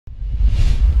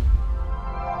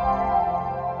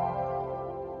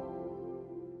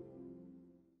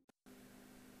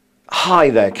Hi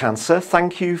there, Cancer.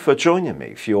 Thank you for joining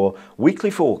me for your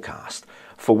weekly forecast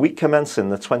for week commencing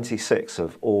the 26th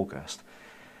of August.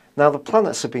 Now, the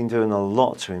planets have been doing a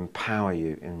lot to empower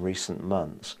you in recent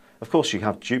months. Of course, you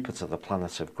have Jupiter, the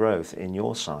planet of growth, in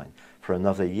your sign for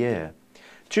another year.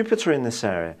 Jupiter in this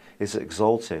area is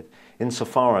exalted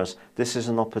insofar as this is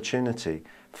an opportunity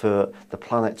for the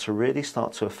planet to really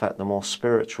start to affect the more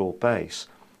spiritual base.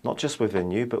 Not just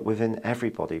within you, but within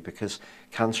everybody, because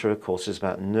Cancer, of course, is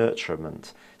about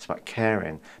nurturement. It's about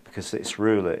caring, because its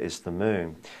ruler is the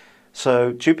moon.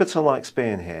 So Jupiter likes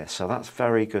being here, so that's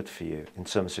very good for you in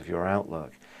terms of your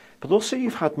outlook. But also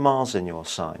you've had Mars in your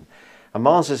sign. And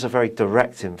Mars is a very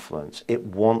direct influence. It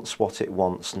wants what it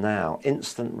wants now.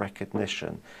 Instant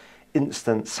recognition,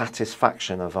 instant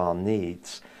satisfaction of our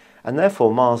needs. And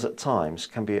therefore Mars at times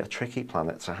can be a tricky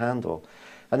planet to handle.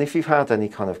 And if you've had any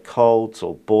kind of colds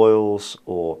or boils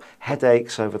or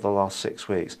headaches over the last 6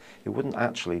 weeks, it wouldn't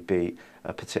actually be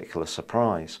a particular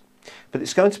surprise. But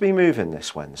it's going to be moving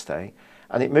this Wednesday,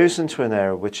 and it moves into an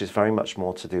area which is very much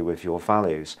more to do with your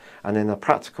values and in a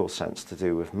practical sense to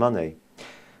do with money.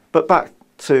 But back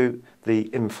to the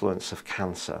influence of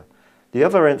Cancer. The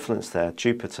other influence there,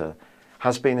 Jupiter,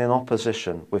 has been in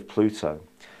opposition with Pluto.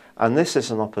 And this is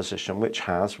an opposition which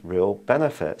has real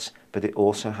benefits, but it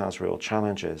also has real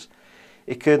challenges.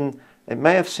 It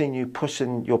may have seen you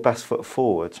pushing your best foot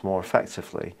forwards more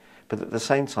effectively, but at the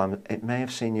same time, it may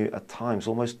have seen you at times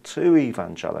almost too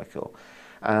evangelical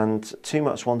and too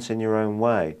much wanting your own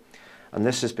way. And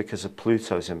this is because of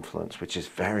Pluto's influence, which is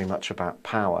very much about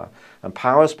power. And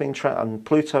Pluto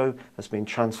has been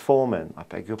transforming, I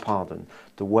beg your pardon,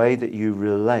 the way that you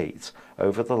relate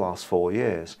over the last 4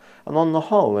 years. And on the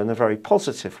whole, in a very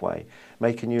positive way,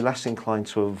 making you less inclined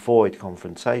to avoid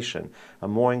confrontation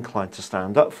and more inclined to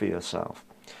stand up for yourself.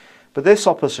 But this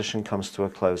opposition comes to a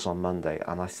close on Monday,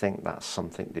 and I think that's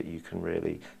something that you can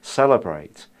really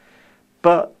celebrate.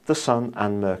 But the Sun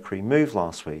and Mercury moved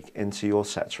last week into your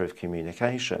sector of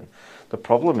communication. The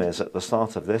problem is at the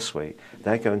start of this week,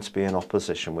 they're going to be in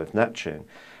opposition with Neptune.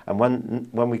 And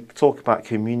when we talk about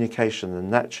communication and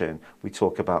Neptune, we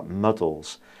talk about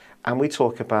muddles. And we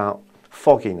talk about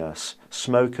fogginess,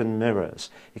 smoke and mirrors.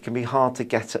 It can be hard to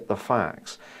get at the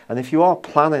facts. And if you are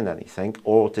planning anything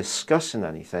or discussing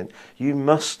anything, you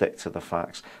must stick to the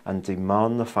facts and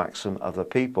demand the facts from other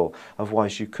people.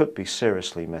 Otherwise, you could be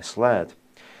seriously misled.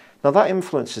 Now, that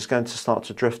influence is going to start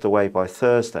to drift away by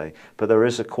Thursday, but there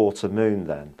is a quarter moon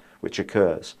then, which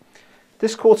occurs.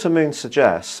 This quarter moon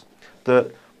suggests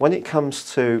that when it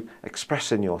comes to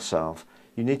expressing yourself,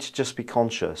 you need to just be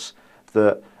conscious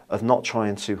of not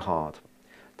trying too hard.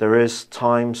 There is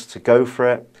times to go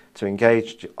for it, to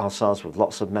engage ourselves with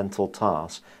lots of mental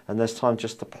tasks, and there's time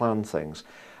just to plan things.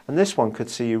 And this one could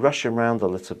see you rushing around a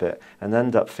little bit and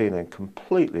end up feeling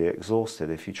completely exhausted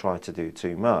if you try to do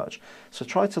too much. So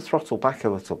try to throttle back a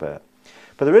little bit.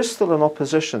 But there is still an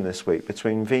opposition this week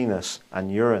between Venus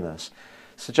and Uranus,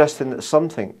 suggesting that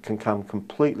something can come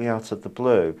completely out of the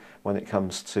blue when it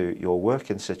comes to your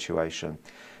working situation.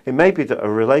 It may be that a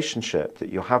relationship that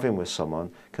you're having with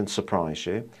someone can surprise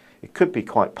you. It could be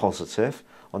quite positive.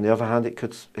 On the other hand, it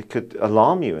could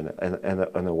alarm you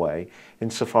in a way,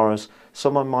 insofar as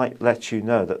someone might let you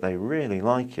know that they really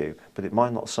like you, but it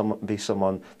might not be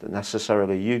someone that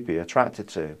necessarily you'd be attracted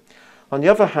to. On the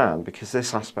other hand, because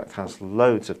this aspect has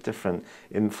loads of different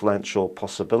influential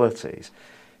possibilities,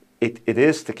 it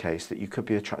is the case that you could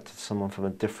be attracted to someone from a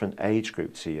different age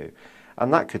group to you.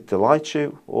 And that could delight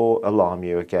you or alarm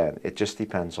you again. It just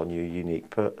depends on your unique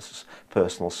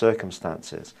personal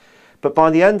circumstances. But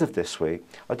by the end of this week,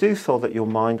 I do feel that your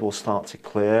mind will start to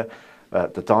clear.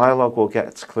 The dialogue will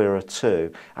get clearer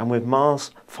too. And with Mars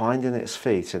finding its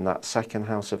feet in that second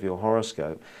house of your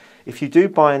horoscope, if you do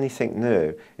buy anything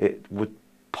new, it would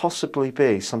possibly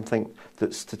be something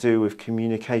that's to do with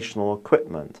communicational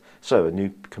equipment. So a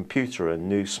new computer, a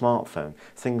new smartphone,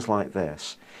 things like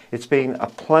this. It's been a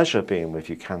pleasure being with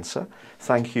you, Cancer.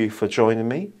 Thank you for joining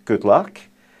me. Good luck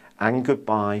and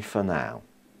goodbye for now.